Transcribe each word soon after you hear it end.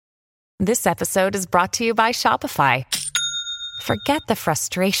This episode is brought to you by Shopify. Forget the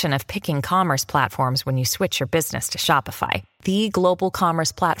frustration of picking commerce platforms when you switch your business to Shopify, the global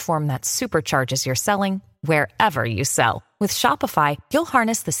commerce platform that supercharges your selling wherever you sell. With Shopify, you'll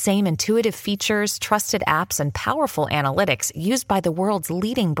harness the same intuitive features, trusted apps, and powerful analytics used by the world's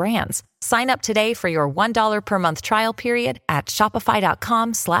leading brands. Sign up today for your $1 per month trial period at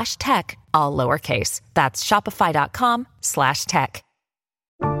shopify.com/tech, all lowercase. That's shopify.com/tech.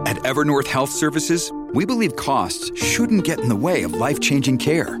 At Evernorth Health Services, we believe costs shouldn't get in the way of life-changing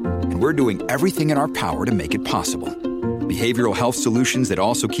care, and we're doing everything in our power to make it possible. Behavioral health solutions that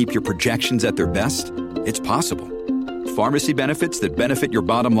also keep your projections at their best? It's possible. Pharmacy benefits that benefit your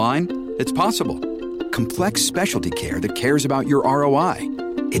bottom line? It's possible. Complex specialty care that cares about your ROI?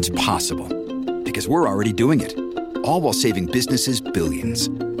 It's possible. Because we're already doing it. All while saving businesses billions.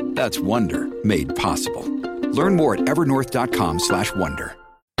 That's Wonder made possible. Learn more at evernorth.com/wonder.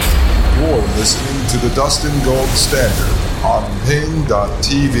 You're listening to the Dustin Gold Standard on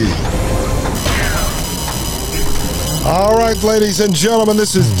Pain.tv. All right, ladies and gentlemen,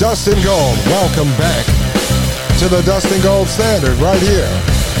 this is Dustin Gold. Welcome back to the Dustin Gold Standard right here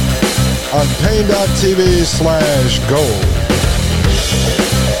on Pain.tv/gold.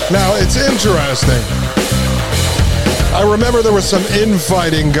 Now, it's interesting. I remember there was some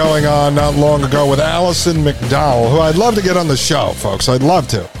infighting going on not long ago with Allison McDowell, who I'd love to get on the show, folks. I'd love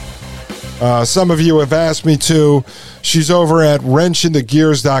to. Some of you have asked me to. She's over at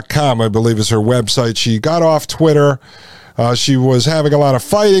wrenchinthegears.com, I believe is her website. She got off Twitter. She was having a lot of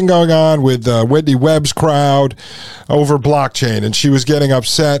fighting going on with Whitney Webb's crowd over blockchain, and she was getting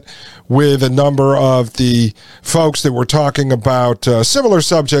upset with a number of the folks that were talking about similar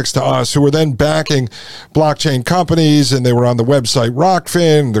subjects to us, who were then backing blockchain companies, and they were on the website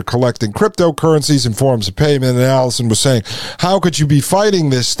Rockfin. They're collecting cryptocurrencies in forms of payment, and Allison was saying, how could you be fighting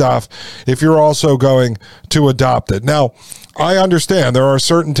this stuff if you're also going to adopt it? Now, I understand there are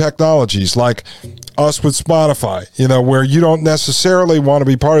certain technologies like us with Spotify, where you don't necessarily want to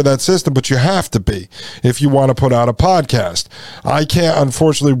be part of that system, but you have to be if you want to put out a podcast. I can't,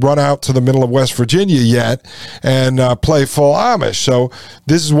 unfortunately, run out to the middle of West Virginia yet and play full Amish. So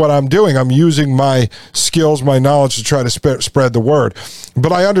this is what I'm doing. I'm using my skills, my knowledge to try to spread the word.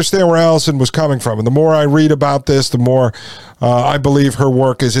 But I understand where Allison was coming from. And the more I read about this, the more I believe her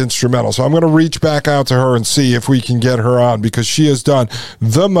work is instrumental. So I'm going to reach back out to her and see if we can get her on, because she has done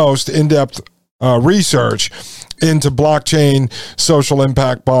the most in-depth research into blockchain, social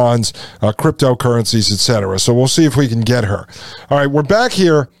impact bonds, cryptocurrencies, etc. So we'll see if we can get her. All right, we're back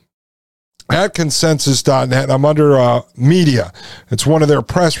here at ConsenSys.net. I'm under media. It's one of their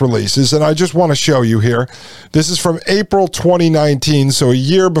press releases, and I just want to show you here. This is from April 2019, so a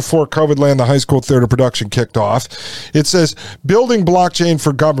year before COVID Land, the high school theater production kicked off. It says, building blockchain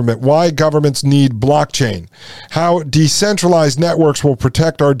for government, why governments need blockchain, how decentralized networks will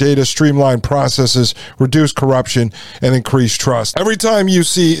protect our data, streamline processes, reduce corruption, and increase trust. Every time you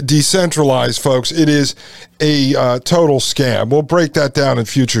see decentralized, folks, it is a total scam. We'll break that down in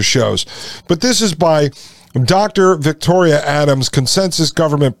future shows. But this is by Dr. Victoria Adams, ConsenSys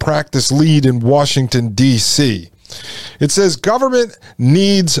Government Practice Lead in Washington, D.C. It says government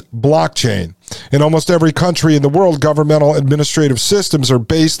needs blockchain. In almost every country in the world, governmental administrative systems are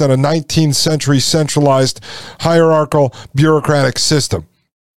based on a 19th century centralized hierarchical bureaucratic system.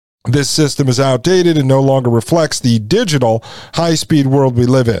 This system is outdated and no longer reflects the digital, high-speed world we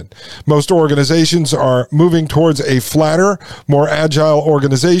live in. Most organizations are moving towards a flatter, more agile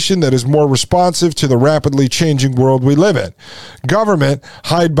organization that is more responsive to the rapidly changing world we live in. Government,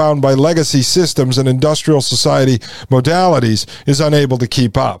 hidebound by legacy systems and industrial society modalities, is unable to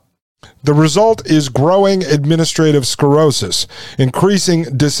keep up. The result is growing administrative sclerosis, increasing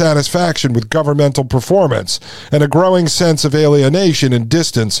dissatisfaction with governmental performance, and a growing sense of alienation and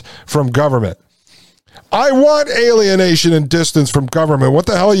distance from government. I want alienation and distance from government. What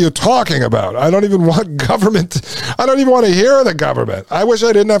the hell are you talking about? I don't even want government. I don't even want to hear the government. I wish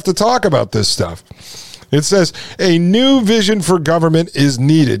I didn't have to talk about this stuff. It says, a new vision for government is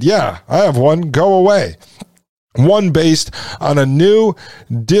needed. Yeah, I have one. Go away. One based on a new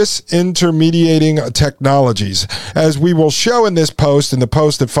disintermediating technologies. As we will show in this post and the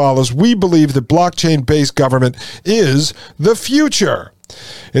post that follows, we believe that blockchain-based government is the future.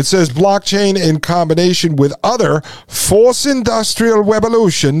 It says blockchain in combination with other fourth industrial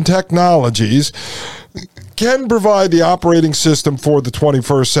revolution technologies can provide the operating system for the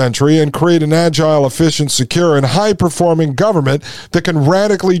 21st century and create an agile, efficient, secure, and high-performing government that can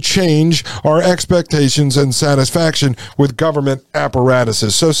radically change our expectations and satisfaction with government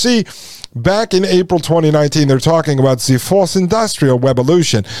apparatuses. So see, back in April 2019, they're talking about the fourth industrial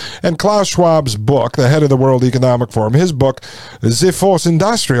revolution. And Klaus Schwab's book, the head of the World Economic Forum, his book, The Fourth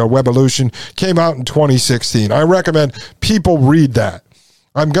Industrial Revolution, came out in 2016. I recommend people read that.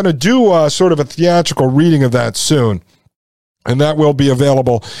 I'm going to do sort of a theatrical reading of that soon. And that will be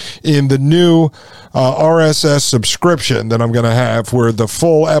available in the new RSS subscription that I'm going to have, where the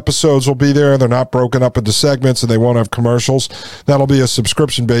full episodes will be there. They're not broken up into segments, and they won't have commercials. That'll be a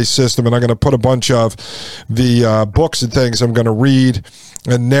subscription-based system, and I'm going to put a bunch of the books and things I'm going to read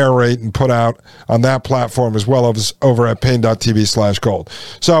and narrate and put out on that platform, as well as over at pain.tv/gold.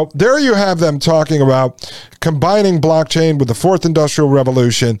 So there you have them talking about combining blockchain with the fourth industrial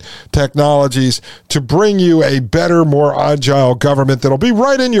revolution technologies to bring you a better, more agile government that'll be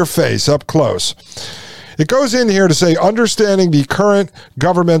right in your face, up close. It goes in here to say understanding the current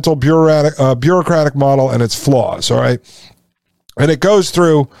governmental bureaucratic model and its flaws, all right? And it goes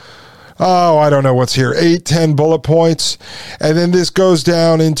through, I don't know what's here, 8-10 bullet points. And then this goes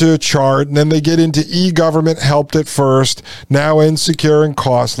down into a chart. And then they get into e-government helped at first, now insecure and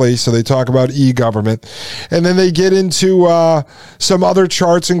costly. So they talk about e-government. And then they get into some other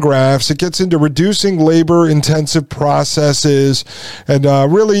charts and graphs. It gets into reducing labor-intensive processes, and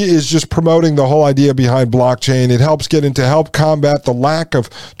really is just promoting the whole idea behind blockchain. It helps help combat the lack of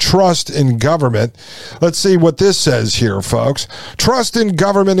trust in government. Let's see what this says here, folks. Trust in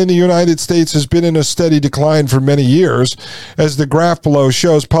government in the United States has been in a steady decline for many years. As the graph below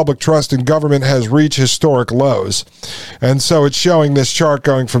shows, public trust in government has reached historic lows. And so it's showing this chart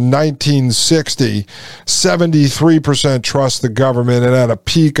going from 1960, 73% trust the government, and at a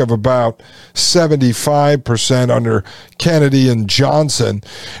peak of about 75% under Kennedy and Johnson.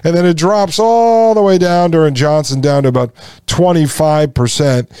 And then it drops all the way down during Johnson, down to about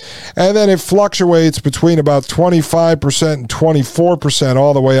 25%. And then it fluctuates between about 25% and 24%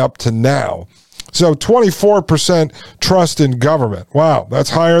 all the way up to now. So 24% trust in government. Wow,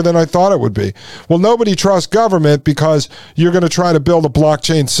 that's higher than I thought it would be. Well, nobody trusts government because you're going to try to build a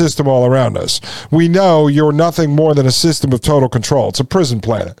blockchain system all around us. We know you're nothing more than a system of total control. It's a prison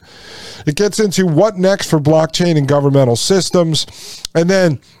planet. It gets into what next for blockchain and governmental systems, and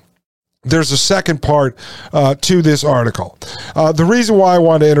then there's a second part to this article. The reason why I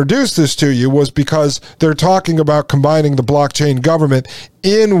wanted to introduce this to you was because they're talking about combining the blockchain government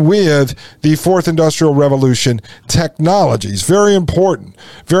in with the fourth industrial revolution technologies. Very important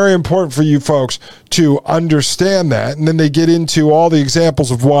for you folks to understand that. And then they get into all the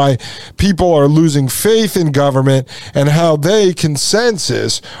examples of why people are losing faith in government and how they,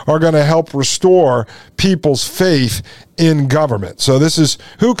 ConsenSys, are going to help restore people's faith in government. So this is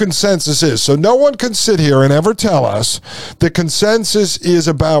who ConsenSys is. So no one can sit here and ever tell us that ConsenSys is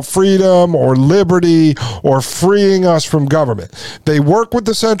about freedom or liberty or freeing us from government. They work with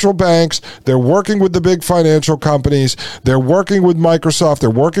the central banks. They're working with the big financial companies. They're working with Microsoft. They're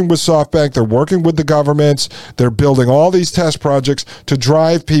working with SoftBank. They're working with the governments. They're building all these test projects to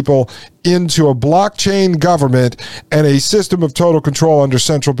drive people into a blockchain government and a system of total control under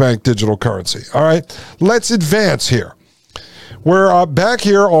central bank digital currency. All right, let's advance here. We're back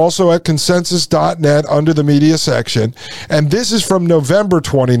here also at ConsenSys.net under the media section, and this is from November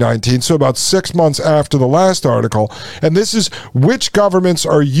 2019, so about 6 months after the last article, and this is which governments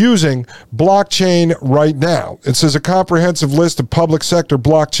are using blockchain right now. It says a comprehensive list of public sector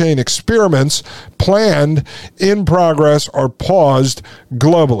blockchain experiments planned, in progress, or paused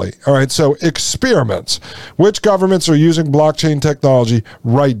globally. All right, so experiments. Which governments are using blockchain technology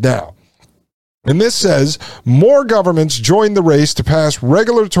right now? And this says more governments join the race to pass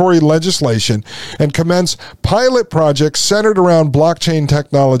regulatory legislation and commence pilot projects centered around blockchain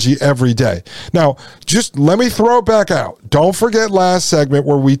technology every day. Now, just let me throw it back out. Don't forget last segment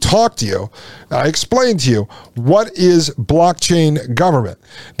where we talked to you. I explained to you what is blockchain government.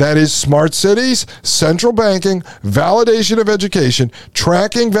 That is smart cities, central banking, validation of education,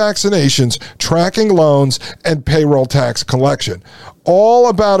 tracking vaccinations, tracking loans, and payroll tax collection. All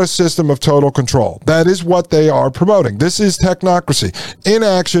about a system of total control. That is what they are promoting. This is technocracy in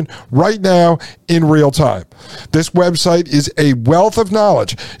action right now in real time. This website is a wealth of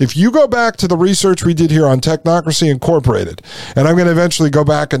knowledge. If you go back to the research we did here on Technocracy Incorporated, and I'm going to eventually go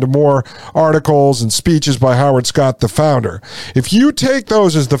back into more articles and speeches by Howard Scott, the founder. If you take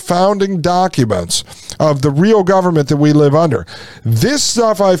those as the founding documents of the real government that we live under, this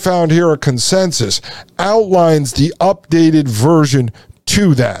stuff I found here at ConsenSys outlines the updated version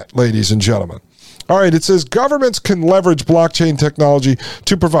to that, ladies and gentlemen. All right, it says governments can leverage blockchain technology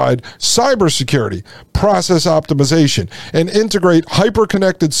to provide cybersecurity, process optimization, and integrate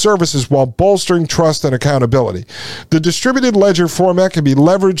hyper-connected services while bolstering trust and accountability. The distributed ledger format can be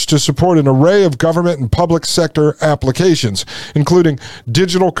leveraged to support an array of government and public sector applications, including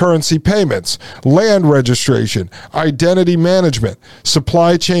digital currency payments, land registration, identity management,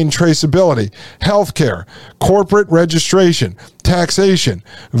 supply chain traceability, healthcare, corporate registration, taxation,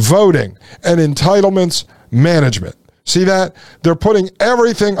 voting, and entitlements management. See that? They're putting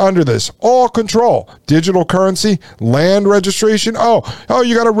everything under this. All control. Digital currency, land registration. Oh,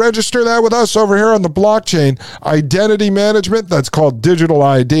 you got to register that with us over here on the blockchain. Identity management, that's called digital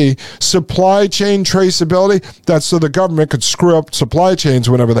ID. Supply chain traceability, that's so the government could screw up supply chains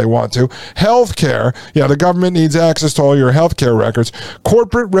whenever they want to. Healthcare, the government needs access to all your healthcare records.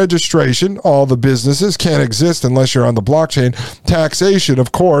 Corporate registration, all the businesses can't exist unless you're on the blockchain. Taxation,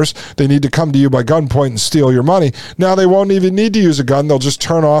 of course, they need to come to you by gunpoint and steal your money. Now they won't even need to use a gun. They'll just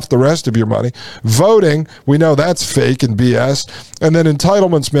turn off the rest of your money. Voting, we know that's fake and BS. And then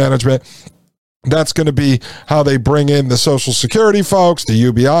entitlements management, that's going to be how they bring in the Social Security folks, the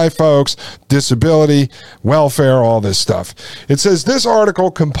UBI folks, disability, welfare, all this stuff. It says this article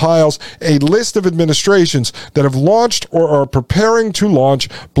compiles a list of administrations that have launched or are preparing to launch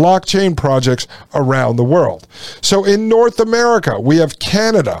blockchain projects around the world. So in North America, we have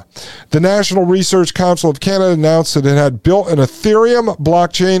Canada. The National Research Council of Canada announced that it had built an Ethereum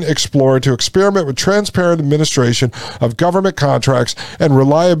blockchain explorer to experiment with transparent administration of government contracts and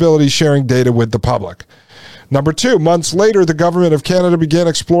reliability sharing data with the public. Number 2, months later, the government of Canada began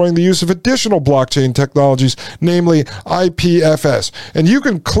exploring the use of additional blockchain technologies, namely IPFS. And you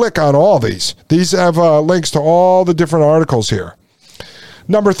can click on all these. These have links to all the different articles here.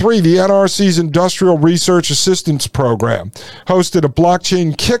 Number 3, the NRC's Industrial Research Assistance Program hosted a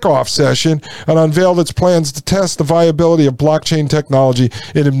blockchain kickoff session and unveiled its plans to test the viability of blockchain technology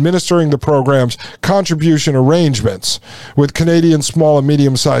in administering the program's contribution arrangements with Canadian small and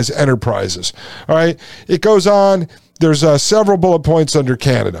medium-sized enterprises. All right, it goes on. There's several bullet points under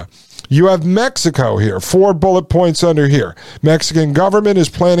Canada. You have Mexico here, 4 bullet points under here. Mexican government is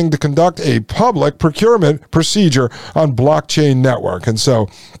planning to conduct a public procurement procedure on blockchain network. And so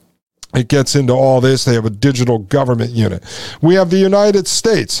it gets into all this. They have a digital government unit. We have the United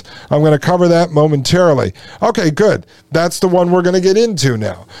States. I'm going to cover that momentarily. Okay, good. That's the one we're going to get into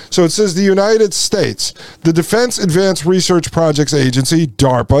now. So it says the United States, the Defense Advanced Research Projects Agency,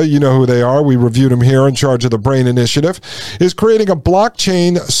 DARPA, you know who they are. We reviewed them here in charge of the BRAIN Initiative, is creating a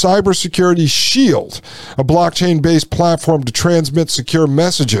blockchain cybersecurity shield, a blockchain-based platform to transmit secure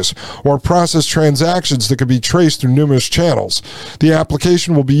messages or process transactions that can be traced through numerous channels. The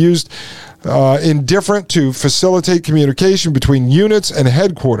application will be used indifferent to facilitate communication between units and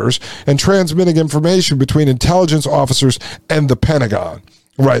headquarters and transmitting information between intelligence officers and the Pentagon.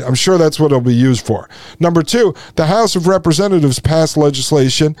 Right, I'm sure that's what it'll be used for. Number 2, the House of Representatives passed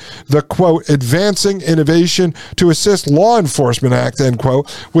legislation, the, quote, Advancing Innovation to Assist Law Enforcement Act, end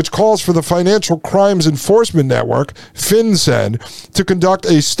quote, which calls for the Financial Crimes Enforcement Network, FinCEN, to conduct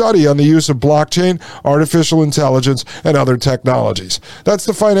a study on the use of blockchain, artificial intelligence, and other technologies. That's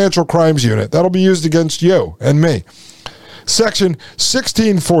the Financial Crimes Unit. That'll be used against you and me. Section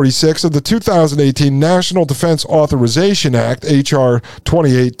 1646 of the 2018 National Defense Authorization Act, H.R.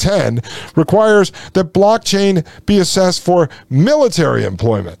 2810, requires that blockchain be assessed for military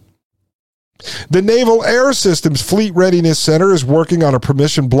employment. The Naval Air Systems Fleet Readiness Center is working on a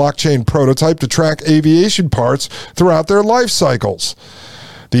permissioned blockchain prototype to track aviation parts throughout their life cycles.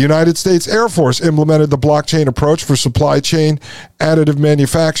 The United States Air Force implemented the blockchain approach for supply chain additive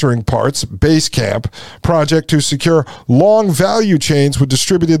manufacturing parts, Basecamp, project to secure long value chains with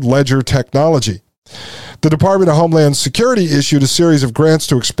distributed ledger technology. The Department of Homeland Security issued a series of grants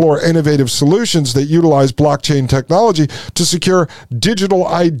to explore innovative solutions that utilize blockchain technology to secure digital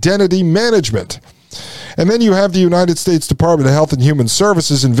identity management. And then you have the United States Department of Health and Human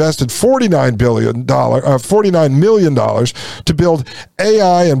Services invested $49 million to build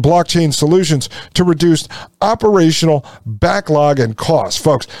AI and blockchain solutions to reduce operational backlog and costs.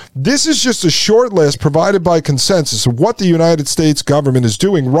 Folks, this is just a short list provided by ConsenSys of what the United States government is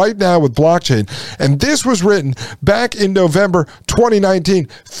doing right now with blockchain. And this was written back in November 2019,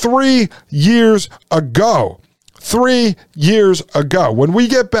 3 years ago. 3 years ago. When we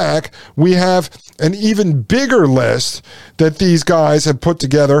get back, we have an even bigger list that these guys have put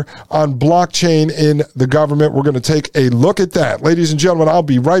together on blockchain in the government. We're going to take a look at that. Ladies and gentlemen, I'll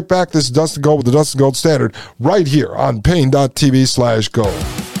be right back. This is Dustin Gold with the Dustin Gold Standard right here on Paine.tv/gold.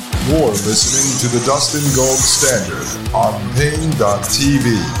 You're listening to the Dustin Gold Standard on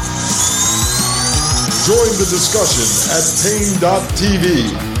Paine.tv. Join the discussion at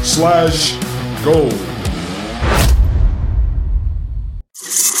pain.tv/gold.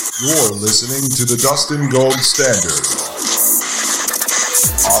 You're listening to the Dustin Gold Standard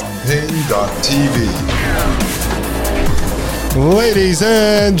on pain.tv. Ladies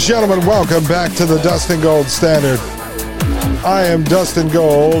and gentlemen, welcome back to the Dustin Gold Standard. I am Dustin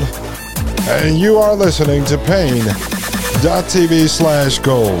Gold, and you are listening to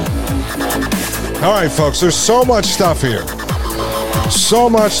pain.tv/gold. All right, folks, there's so much stuff here. So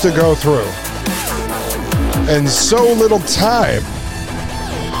much to go through. And so little time.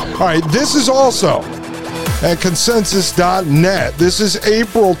 All right, this is also at ConsenSys.net. This is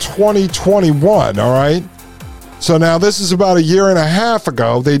April 2021, all right? So now this is about a year and a half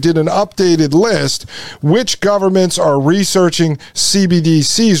ago. They did an updated list which governments are researching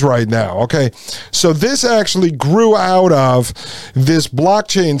CBDCs right now. Okay, so this actually grew out of this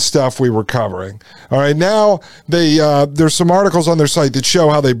blockchain stuff we were covering. All right, now there's some articles on their site that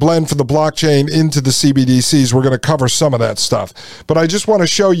show how they blend from the blockchain into the CBDCs. We're going to cover some of that stuff. But I just want to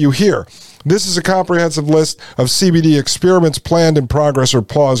show you here. This is a comprehensive list of CBD experiments planned, in progress, or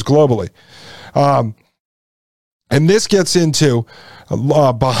paused globally. And this gets into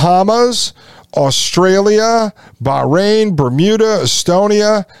Bahamas, Australia, Bahrain, Bermuda,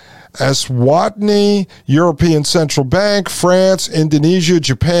 Estonia, Eswatini, European Central Bank, France, Indonesia,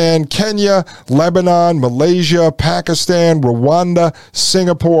 Japan, Kenya, Lebanon, Malaysia, Pakistan, Rwanda,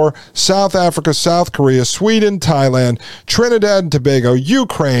 Singapore, South Africa, South Korea, Sweden, Thailand, Trinidad and Tobago,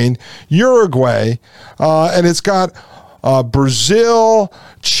 Ukraine, Uruguay, and it's got Brazil,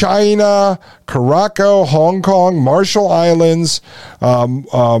 China, Morocco, Hong Kong, Marshall Islands,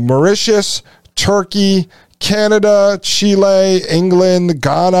 Mauritius, Turkey, Canada, Chile, England,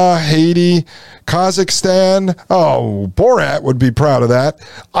 Ghana, Haiti, Kazakhstan. Oh, Borat would be proud of that.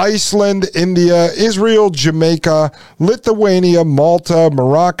 Iceland, India, Israel, Jamaica, Lithuania, Malta,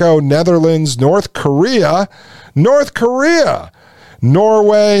 Morocco, Netherlands, North Korea,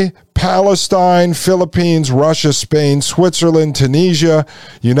 Norway, Palestine, Philippines, Russia, Spain, Switzerland, Tunisia,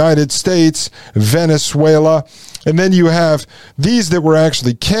 United States, Venezuela. And then you have these that were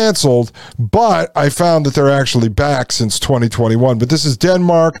actually canceled, but I found that they're actually back since 2021. But this is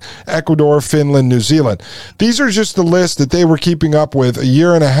Denmark, Ecuador, Finland, New Zealand. These are just the list that they were keeping up with a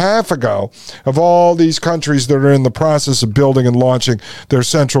year and a half ago of all these countries that are in the process of building and launching their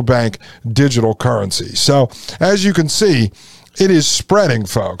central bank digital currency. So as you can see, it is spreading,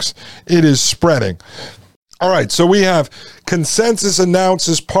 folks. It is spreading. All right, so we have ConsenSys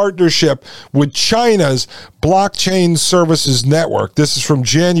announces partnership with China's Blockchain Services Network. This is from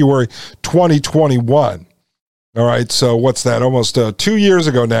January 2021. All right, so what's that? Almost 2 years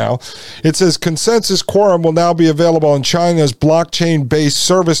ago now. It says ConsenSys Quorum will now be available on China's blockchain-based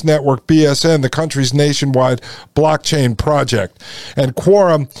service network, BSN, the country's nationwide blockchain project. And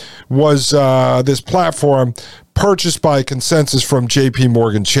Quorum was this platform purchased by ConsenSys from JP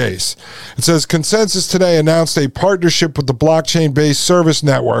Morgan Chase. It says ConsenSys today announced a partnership with the blockchain-based service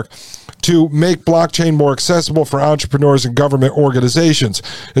network to make blockchain more accessible for entrepreneurs and government organizations.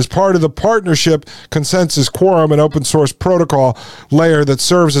 As part of the partnership, ConsenSys Quorum, an open source protocol layer that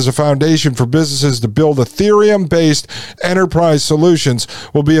serves as a foundation for businesses to build Ethereum-based enterprise solutions,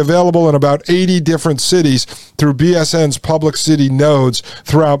 will be available in about 80 different cities through BSN's public city nodes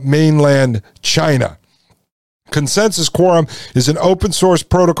throughout mainland China. ConsenSys Quorum is an open source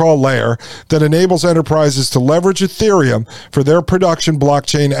protocol layer that enables enterprises to leverage Ethereum for their production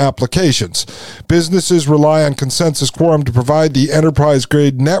blockchain applications. Businesses rely on ConsenSys Quorum to provide the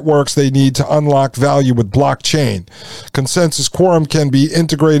enterprise-grade networks they need to unlock value with blockchain. ConsenSys Quorum can be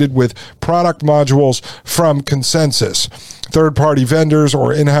integrated with product modules from ConsenSys, third-party vendors,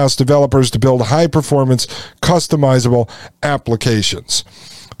 or in-house developers to build high-performance, customizable applications.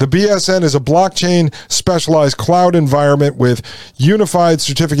 The BSN is a blockchain specialized cloud environment with unified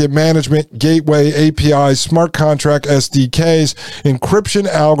certificate management, gateway APIs, smart contract SDKs, encryption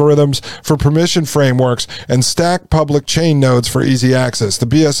algorithms for permission frameworks, and stacked public chain nodes for easy access. The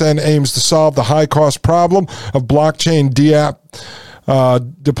BSN aims to solve the high-cost problem of blockchain DApp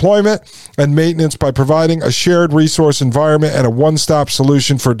deployment and maintenance by providing a shared resource environment and a one-stop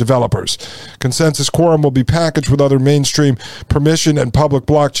solution for developers. ConsenSys Quorum will be packaged with other mainstream permission and public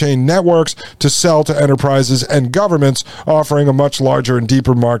blockchain networks to sell to enterprises and governments, offering a much larger and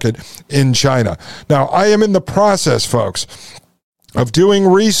deeper market in China. Now, I am in the process, folks, of doing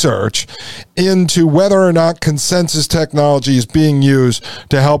research into whether or not ConsenSys technology is being used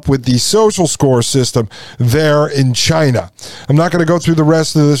to help with the social score system there in China. I'm not going to go through the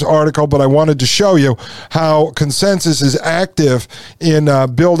rest of this article, but I wanted to show you how ConsenSys is active in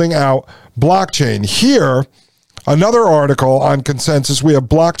building out blockchain. Here, another article on ConsenSys. We have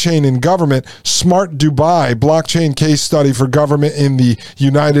blockchain in government, Smart Dubai, blockchain case study for government in the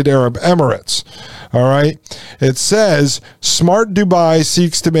United Arab Emirates. All right. It says Smart Dubai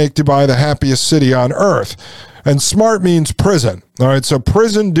seeks to make Dubai the happiest city on earth. And smart means prison. All right, so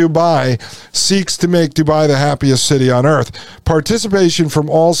Prison Dubai seeks to make Dubai the happiest city on earth. Participation from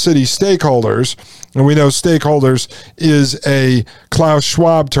all city stakeholders, and we know stakeholders is a Klaus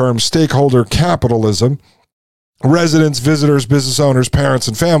Schwab term, stakeholder capitalism. Residents, visitors, business owners, parents,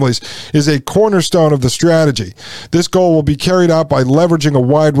 and families is a cornerstone of the strategy. This goal will be carried out by leveraging a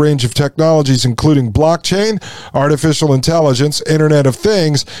wide range of technologies, including blockchain, artificial intelligence, Internet of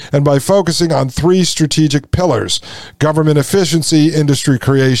Things, and by focusing on three strategic pillars: government efficiency, industry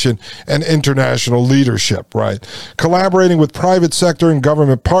creation, and international leadership, right? Collaborating with private sector and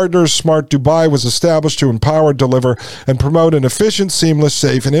government partners, Smart Dubai was established to empower, deliver, and promote an efficient, seamless,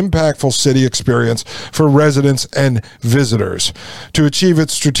 safe, and impactful city experience for residents and visitors. To achieve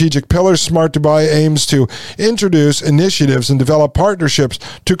its strategic pillars, Smart Dubai aims to introduce initiatives and develop partnerships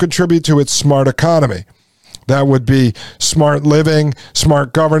to contribute to its smart economy. That would be smart living,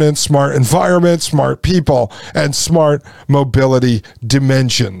 smart governance, smart environment, smart people, and smart mobility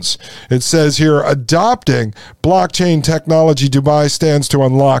dimensions. It says here, adopting blockchain technology, Dubai stands to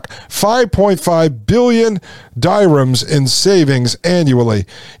unlock 5.5 billion dirhams in savings annually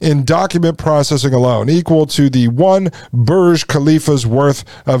in document processing alone, equal to the one Burj Khalifa's worth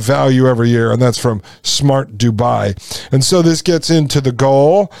of value every year. And that's from Smart Dubai. And so this gets into the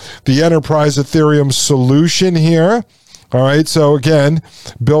goal, the enterprise Ethereum solution here. All right, so again,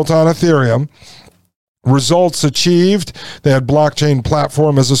 built on Ethereum. Results achieved. They had blockchain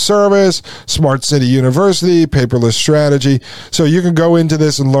platform as a service, Smart City University, paperless strategy. So you can go into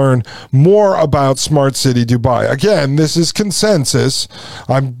this and learn more about Smart City Dubai. Again, this is ConsenSys.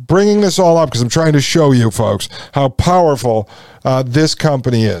 I'm bringing this all up because I'm trying to show you folks how powerful this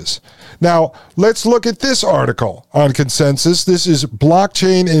company is. Now, let's look at this article on ConsenSys. This is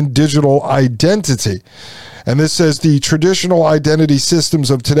blockchain and digital identity. And this says the traditional identity systems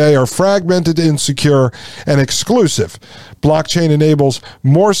of today are fragmented, insecure, and exclusive. Blockchain enables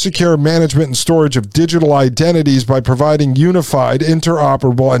more secure management and storage of digital identities by providing unified,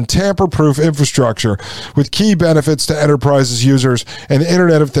 interoperable, and tamper-proof infrastructure with key benefits to enterprises, users, and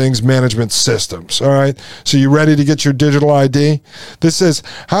Internet of Things management systems. All right, so you ready to get your digital ID? This says,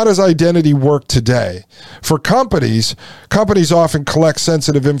 how does identity work today? For companies often collect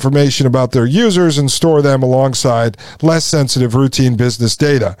sensitive information about their users and store them alongside less sensitive routine business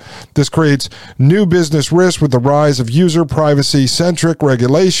data. This creates new business risks with the rise of user privacy-centric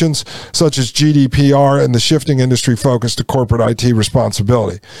regulations such as GDPR and the shifting industry focus to corporate IT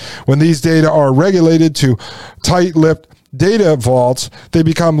responsibility. When these data are regulated to tight-lipped data vaults, they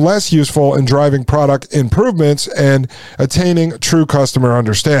become less useful in driving product improvements and attaining true customer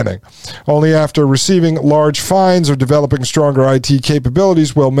understanding. Only after receiving large fines or developing stronger IT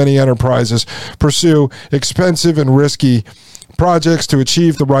capabilities will many enterprises pursue expensive and risky projects to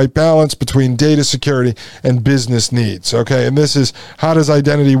achieve the right balance between data security and business needs. Okay, and this is how does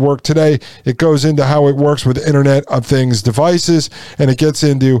identity work today? It goes into how it works with Internet of Things devices, and it gets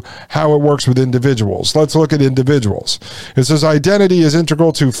into how it works with individuals. Let's look at individuals. It says identity is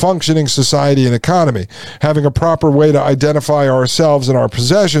integral to functioning society and economy. Having a proper way to identify ourselves and our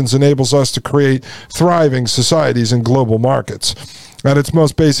possessions enables us to create thriving societies and global markets. At its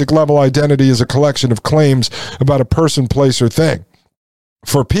most basic level, identity is a collection of claims about a person, place, or thing.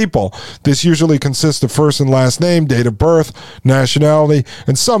 For people, this usually consists of first and last name, date of birth, nationality,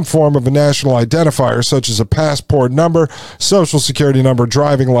 and some form of a national identifier, such as a passport number, social security number,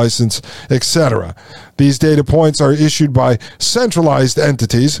 driving license, etc. These data points are issued by centralized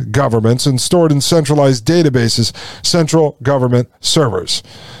entities, governments, and stored in centralized databases, central government servers.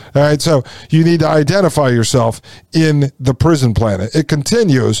 All right, so you need to identify yourself in the prison planet. It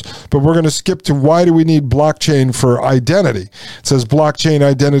continues, but we're going to skip to why do we need blockchain for identity. It says blockchain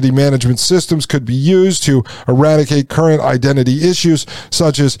identity management systems could be used to eradicate current identity issues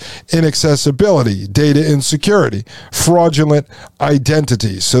such as inaccessibility, data insecurity, fraudulent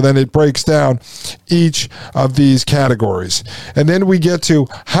identities. So then it breaks down each of these categories. And then we get to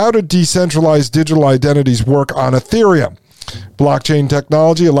how do decentralized digital identities work on Ethereum. Blockchain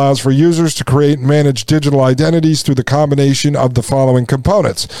technology allows for users to create and manage digital identities through the combination of the following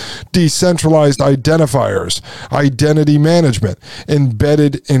components: decentralized identifiers, identity management,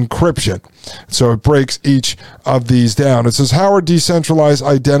 embedded encryption. So it breaks each of these down. It says, how are decentralized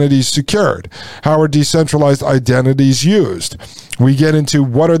identities secured? How are decentralized identities used? We get into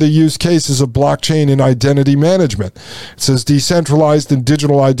what are the use cases of blockchain in identity management. It says decentralized and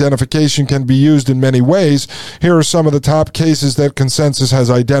digital identification can be used in many ways. Here are some of the top cases that ConsenSys has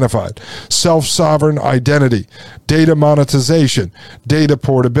identified: self-sovereign identity, data monetization, data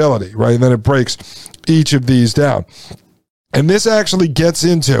portability, right? And then it breaks each of these down. And this actually gets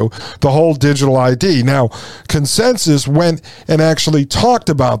into the whole digital ID. Now, ConsenSys went and actually talked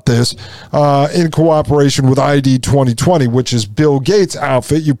about this in cooperation with ID 2020, which is Bill Gates'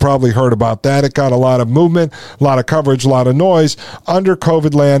 outfit. You probably heard about that. It got a lot of movement, a lot of coverage, a lot of noise under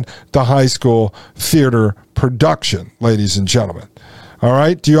COVID land, the high school theater production, ladies and gentlemen. All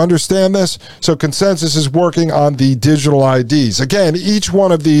right, do you understand this? So ConsenSys is working on the digital IDs. Again, each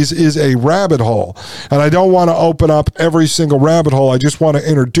one of these is a rabbit hole, and I don't want to open up every single rabbit hole. I just want to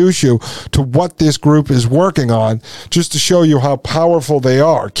introduce you to what this group is working on, just to show you how powerful they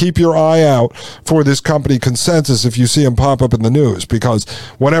are. Keep your eye out for this company ConsenSys if you see them pop up in the news, because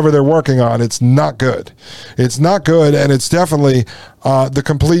whatever they're working on, it's not good. It's not good, and it's definitely the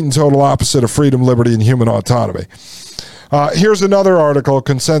complete and total opposite of freedom, liberty, and human autonomy. Here's another article,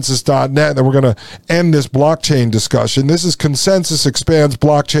 ConsenSys.net, and then we're going to end this blockchain discussion. This is ConsenSys expands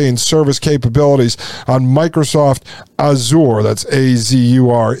blockchain service capabilities on Microsoft Azure. That's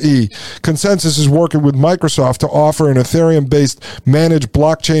A-Z-U-R-E. ConsenSys is working with Microsoft to offer an Ethereum-based managed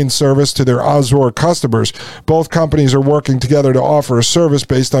blockchain service to their Azure customers. Both companies are working together to offer a service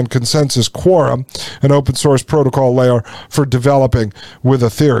based on ConsenSys Quorum, an open-source protocol layer for developing with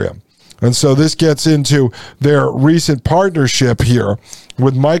Ethereum. And so this gets into their recent partnership here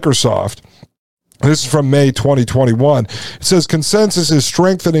with Microsoft. This is from May 2021. It says ConsenSys is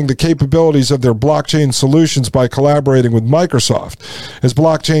strengthening the capabilities of their blockchain solutions by collaborating with Microsoft. As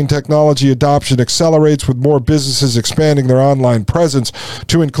blockchain technology adoption accelerates, with more businesses expanding their online presence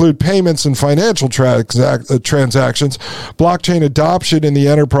to include payments and financial transactions, blockchain adoption in the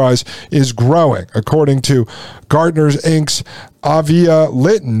enterprise is growing. According to Gartner Inc.'s Avia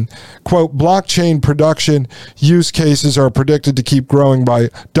Litton, quote, blockchain production use cases are predicted to keep growing by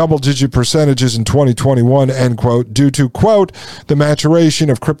double-digit percentages in 2021, end quote, due to, quote, the maturation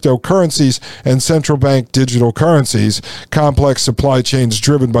of cryptocurrencies and central bank digital currencies, complex supply chains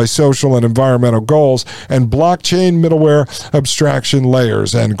driven by social and environmental goals, and blockchain middleware abstraction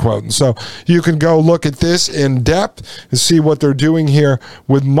layers, end quote. And so you can go look at this in depth and see what they're doing here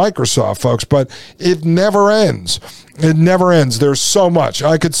with Microsoft, folks, but it never ends. It never ends. There's so much.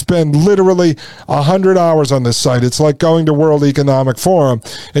 I could spend literally 100 hours on this site. It's like going to World Economic Forum,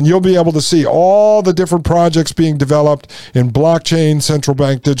 and you'll be able to see all the different projects being developed in blockchain, central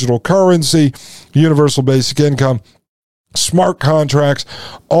bank digital currency, universal basic income, smart contracts,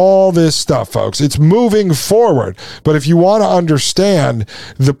 all this stuff, folks. It's moving forward. But if you want to understand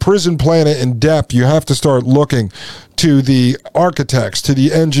the prison planet in depth, you have to start looking to the architects, to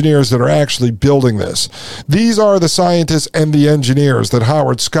the engineers that are actually building this. These are the scientists and the engineers that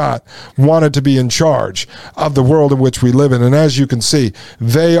Howard Scott wanted to be in charge of the world in which we live in. And as you can see,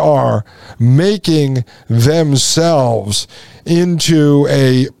 they are making themselves into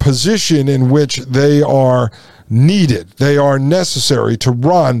a position in which they are needed. They are necessary to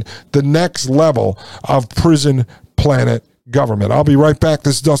run the next level of prison planet government. I'll be right back.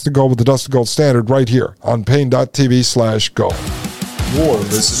 This is Dustin Gold with the Dustin Gold Standard right here on Paine.tv/gold. You're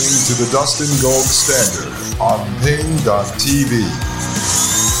listening to the Dustin Gold Standard on Paine.tv.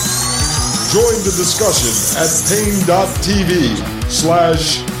 Join the discussion at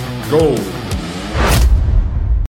Paine.tv/gold.